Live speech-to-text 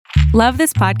Love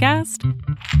this podcast?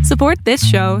 Support this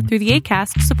show through the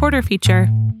Acast supporter feature.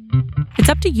 It's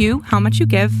up to you how much you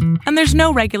give, and there's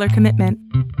no regular commitment.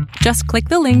 Just click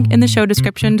the link in the show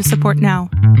description to support now.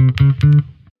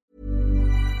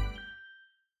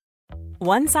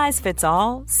 One size fits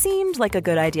all seemed like a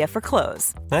good idea for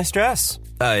clothes. Nice dress.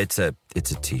 It's a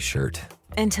t-shirt.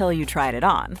 Until you tried it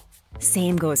on.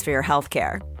 Same goes for your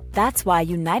healthcare. That's why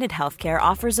United Healthcare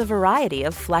offers a variety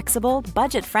of flexible,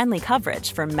 budget-friendly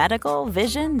coverage for medical,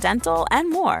 vision, dental, and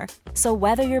more. So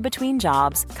whether you're between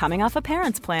jobs, coming off a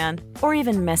parent's plan, or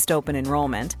even missed open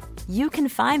enrollment, you can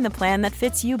find the plan that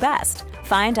fits you best.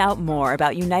 Find out more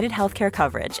about United Healthcare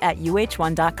coverage at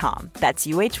uh1.com. That's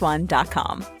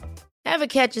uh1.com. Ever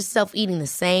catch yourself eating the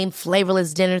same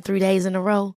flavorless dinner 3 days in a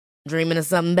row? Dreaming of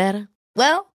something better?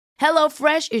 Well,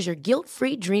 HelloFresh is your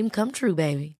guilt-free dream come true,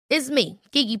 baby. It's me,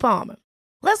 Keke Palmer.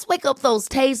 Let's wake up those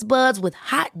taste buds with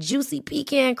hot, juicy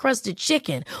pecan-crusted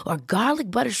chicken or garlic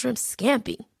butter shrimp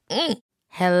scampi.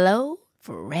 Hello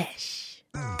Fresh.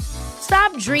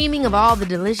 Stop dreaming of all the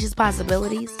delicious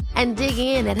possibilities and dig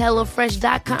in at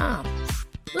HelloFresh.com.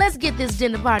 Let's get this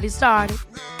dinner party started.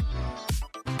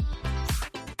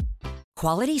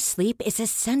 Quality sleep is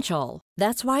essential.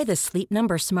 That's why the Sleep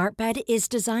Number Smart Bed is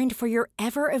designed for your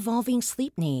ever-evolving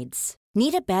sleep needs.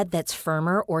 Need a bed that's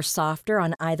firmer or softer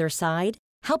on either side?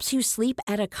 Helps you sleep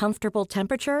at a comfortable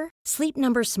temperature? Sleep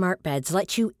Number Smart Beds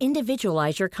let you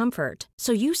individualize your comfort,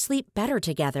 so you sleep better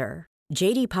together.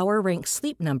 J.D. Power ranks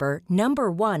Sleep Number number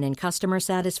 1 in customer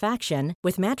satisfaction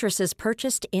with mattresses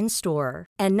purchased in-store.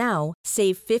 And now,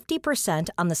 save 50%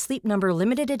 on the Sleep Number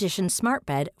Limited Edition Smart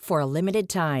Bed for a limited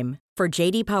time. For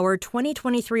J.D. Power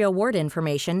 2023 award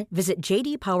information, visit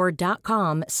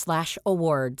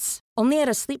jdpower.com/awards. Only at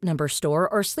a Sleep Number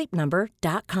store or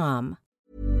sleepnumber.com.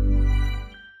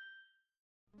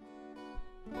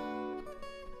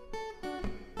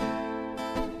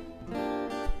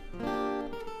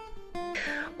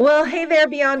 Well, hey there,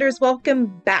 Beyonders.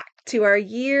 Welcome back to our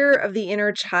Year of the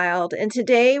Inner Child. And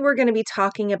today we're going to be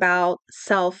talking about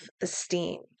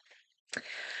self-esteem.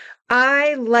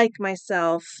 I like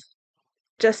myself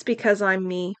just because I'm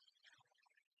me.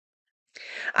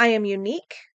 I am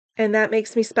unique, and that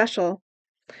makes me special.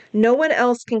 No one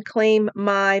else can claim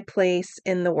my place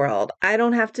in the world. I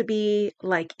don't have to be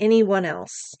like anyone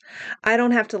else. I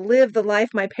don't have to live the life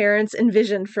my parents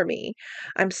envisioned for me.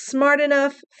 I'm smart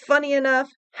enough, funny enough,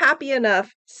 happy enough,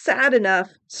 sad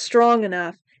enough, strong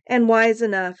enough, and wise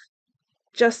enough,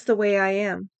 just the way I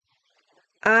am.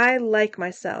 I like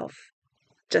myself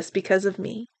just because of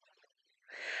me.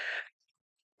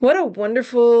 What a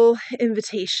wonderful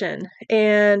invitation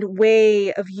and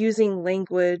way of using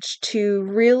language to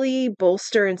really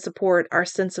bolster and support our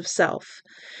sense of self.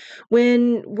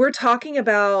 When we're talking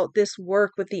about this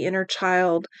work with the inner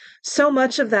child, so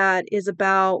much of that is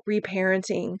about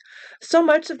reparenting. So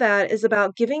much of that is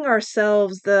about giving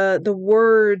ourselves the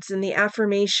words and the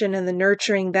affirmation and the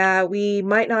nurturing that we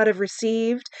might not have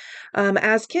received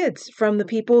as kids from the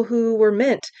people who were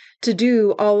meant to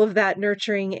do all of that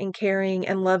nurturing and caring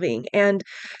and loving. And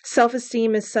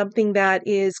self-esteem is something that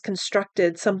is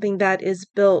constructed, something that is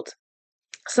built,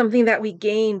 something that we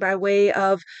gain by way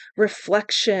of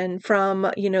reflection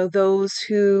from, those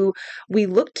who we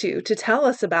look to tell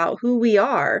us about who we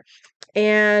are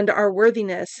and our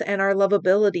worthiness and our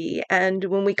lovability. And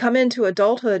when we come into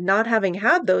adulthood not having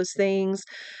had those things,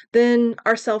 then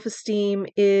our self-esteem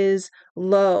is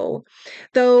low.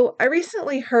 Though I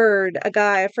recently heard a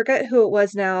guy, I forget who it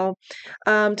was now,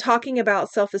 talking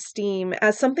about self-esteem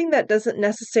as something that isn't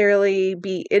necessarily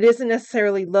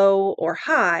low or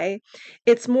high.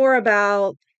 It's more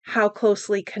about how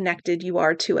closely connected you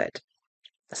are to it.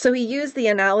 So he used the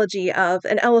analogy of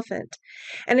an elephant.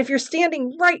 And if you're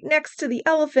standing right next to the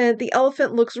elephant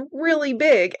looks really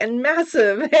big and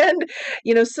massive and,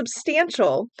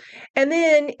 substantial. And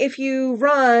then if you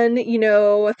run,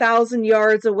 1,000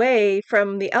 yards away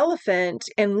from the elephant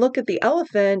and look at the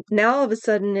elephant, now all of a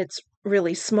sudden it's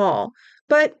really small.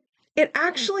 But it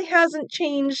actually hasn't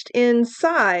changed in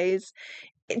size.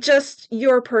 Just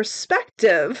your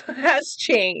perspective has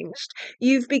changed.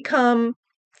 You've become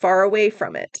far away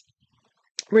from it,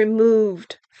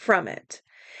 removed from it.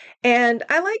 And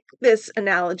I like this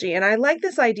analogy, and I like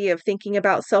this idea of thinking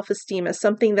about self-esteem as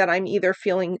something that I'm either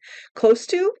feeling close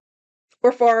to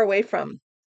or far away from.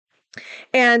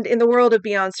 And in the world of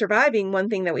Beyond Surviving, one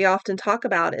thing that we often talk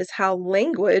about is how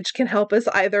language can help us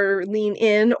either lean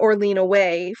in or lean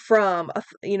away from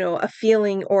a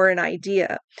feeling or an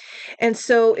idea. And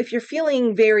so if you're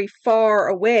feeling very far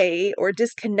away or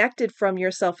disconnected from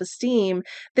your self-esteem,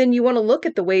 then you want to look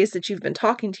at the ways that you've been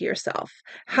talking to yourself.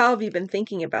 How have you been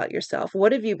thinking about yourself?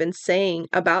 What have you been saying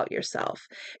about yourself?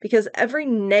 Because every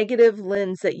negative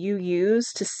lens that you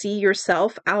use to see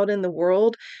yourself out in the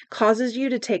world causes you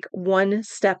to take one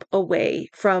step away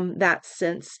from that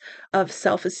sense of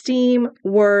self-esteem,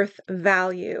 worth,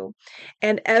 value.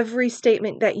 And every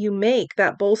statement that you make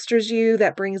that bolsters you,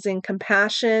 that brings in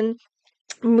compassion,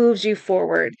 moves you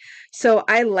forward. So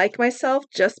I like myself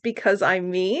just because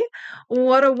I'm me.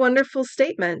 What a wonderful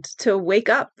statement to wake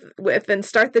up with and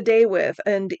start the day with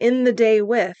and end the day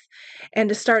with, and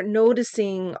to start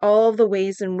noticing all the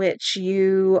ways in which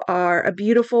you are a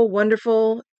beautiful,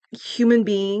 wonderful human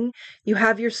being. You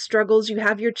have your struggles, you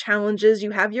have your challenges,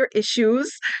 you have your issues.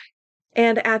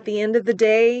 And at the end of the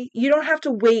day, you don't have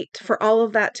to wait for all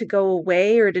of that to go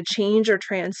away or to change or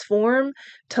transform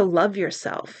to love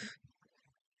yourself.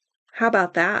 How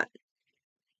about that?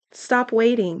 Stop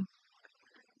waiting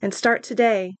and start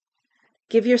today.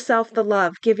 Give yourself the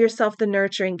love, give yourself the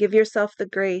nurturing, give yourself the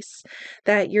grace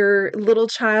that your little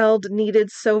child needed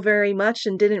so very much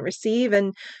and didn't receive,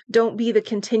 and don't be the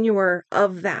continuer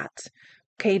of that.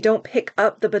 Okay, don't pick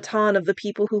up the baton of the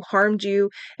people who harmed you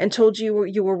and told you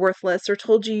you were worthless, or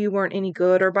told you weren't any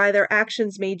good, or by their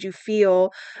actions made you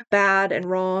feel bad and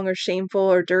wrong or shameful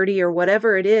or dirty or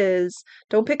whatever it is.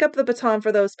 Don't pick up the baton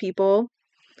for those people.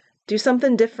 Do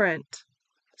something different.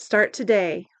 Start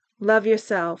today. Love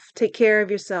yourself. Take care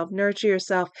of yourself. Nurture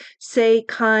yourself. Say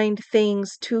kind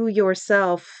things to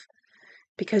yourself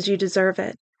because you deserve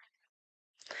it.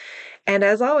 And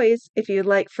as always, if you'd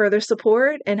like further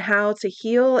support and how to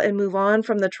heal and move on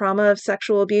from the trauma of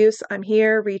sexual abuse, I'm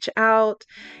here. Reach out.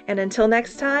 And until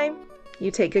next time, you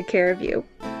take good care of you.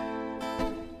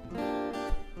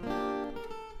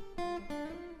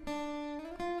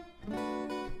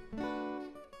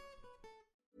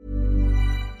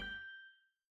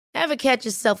 Ever catch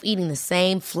yourself eating the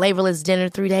same flavorless dinner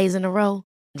 3 days in a row?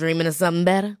 Dreaming of something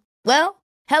better? Well,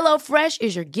 HelloFresh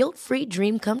is your guilt-free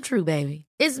dream come true, baby.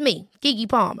 It's me, Keke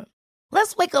Palmer.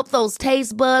 Let's wake up those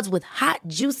taste buds with hot,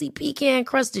 juicy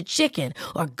pecan-crusted chicken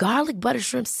or garlic butter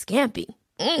shrimp scampi.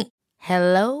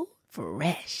 Hello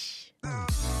Fresh.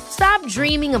 Stop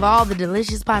dreaming of all the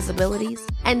delicious possibilities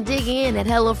and dig in at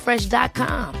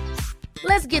HelloFresh.com.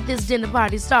 Let's get this dinner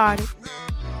party started.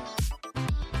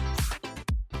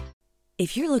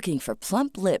 If you're looking for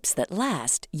plump lips that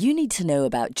last, you need to know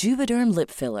about Juvederm lip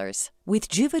fillers. With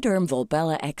Juvederm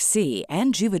Volbella XC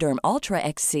and Juvederm Ultra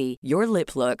XC, your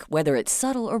lip look, whether it's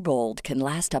subtle or bold, can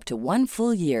last up to 1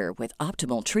 full year with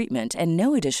optimal treatment and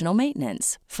no additional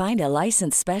maintenance. Find a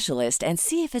licensed specialist and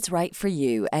see if it's right for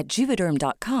you at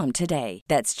Juvederm.com today.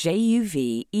 That's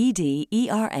JUVEDERM.com.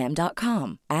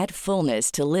 Add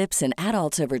fullness to lips in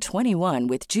adults over 21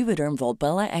 with Juvederm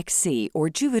Volbella XC or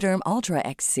Juvederm Ultra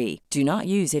XC. Do not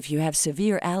use if you have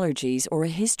severe allergies or a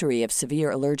history of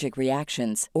severe allergic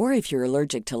reactions, or if you're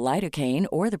allergic to lidocaine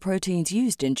or the proteins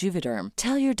used in Juvederm.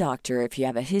 Tell your doctor if you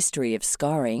have a history of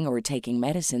scarring or taking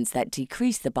medicines that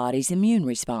decrease the body's immune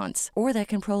response or that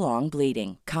can prolong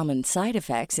bleeding. Common side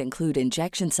effects include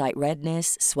injection site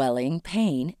redness, swelling,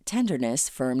 pain, tenderness,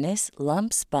 firmness,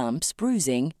 lumps, bumps,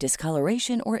 bruising,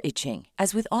 discoloration, or itching.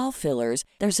 As with all fillers,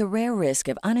 there's a rare risk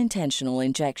of unintentional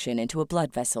injection into a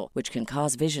blood vessel, which can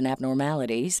cause vision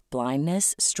abnormalities,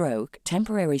 blindness, stroke,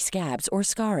 temporary scabs, or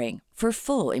scarring. For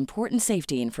full, important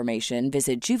safety information,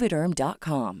 visit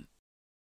Juvederm.com.